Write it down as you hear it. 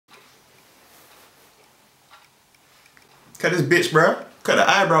Look at this bitch, bro. Look at the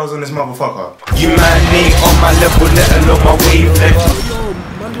eyebrows on this motherfucker. You man ain't on my level, let alone my wavelength. Yo,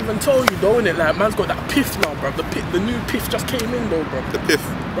 man even told you though, innit? Like, man's got that piff now, bruv. The new piff just came in though, bruv. The piff.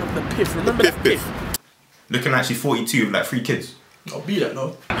 Bruv, the piff. Remember that piff? Looking like she's 42 with like 3 kids. I'll be that,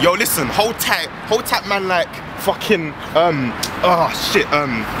 no. Yo, listen, hold tight, man, like, fucking, oh, shit,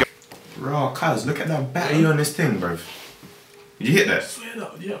 Bro, cuz, look at that battery on this thing, bruv. Did you hit that? I swear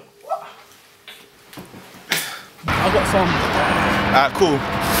that, yeah. What? I got some. Alright, cool.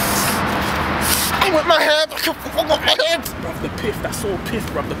 I want my head, I want my head. Bruv, the piff, that's all piff,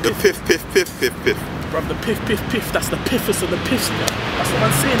 bruv, the piff. The piff. Bruv, the piff, that's the piffest of the piffs, bruv. That's what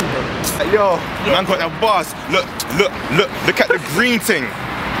I'm saying, bro. Yo, man got that bars. Look at the green thing.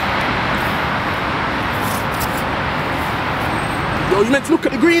 Yo, you meant to look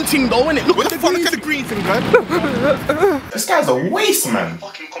at the green thing though, innit? Look at the green thing, man. This guy's a waste, man.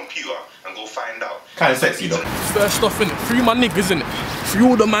 Fucking computer and go find out. Kinda sexy though. First off, innit? Free my niggas, innit? Free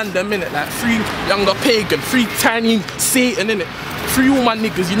all the man them, innit? Like, free younger pagan, free tiny Satan, innit? Free all my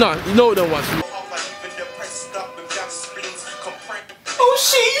niggas, you know them ones. Oh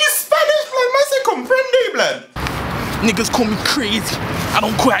shit, you Spanish, blood. Man say comprende, blood. Niggas call me crazy. I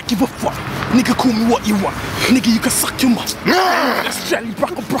don't quite give a fuck. Nigga call me what you want. Nigga, you can suck your mum. That's jelly,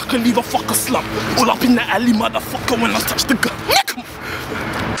 bracka, leave a fucker slump. All up in the alley, motherfucker, when I touch the gun.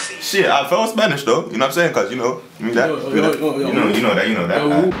 Shit, I felt Spanish though. You know what I'm saying? Cause you know that. You know that.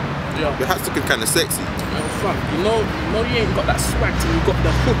 Yeah. Your hat's looking kind of sexy. Fuck, you know you ain't got that swag till you got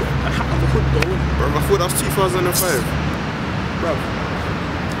the hood, the hat on the hood though, innit? Bro, I thought that was 2005. Bro.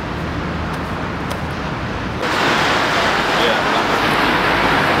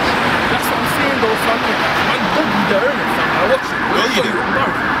 That's what I'm saying though, fam. Man, doggy there, innit, fam? I watch it. Doggy there? Bro.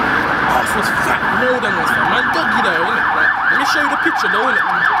 Ass was fat, more than was, fam. Man, doggy there, innit? Like, let me show you the picture though, innit?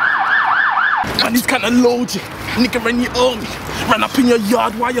 Man, he's kinda logic. Nigga ran your army. Ran up in your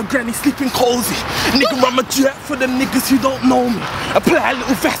yard while your granny sleeping cozy. Nigga run my jet for the niggas who don't know me. Apply a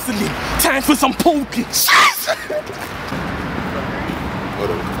little Vaseline. Time for some poking.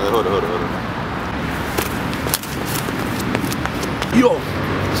 Hold on. Yo,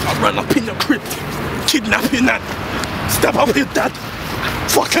 I ran up in your crib. Kidnapping and stab up your dad.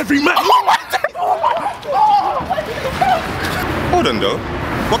 Fuck every man. Hold on though.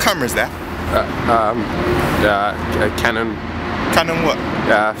 What camera is that? Canon. Canon what?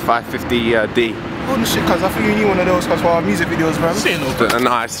 550D. Holy shit, cuz I think you need one of those cuz for our music videos, man.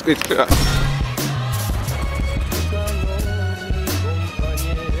 Nice.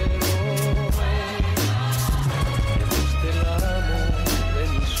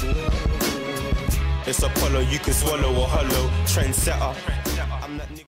 It's Apollo, you can swallow a hollow trendsetter.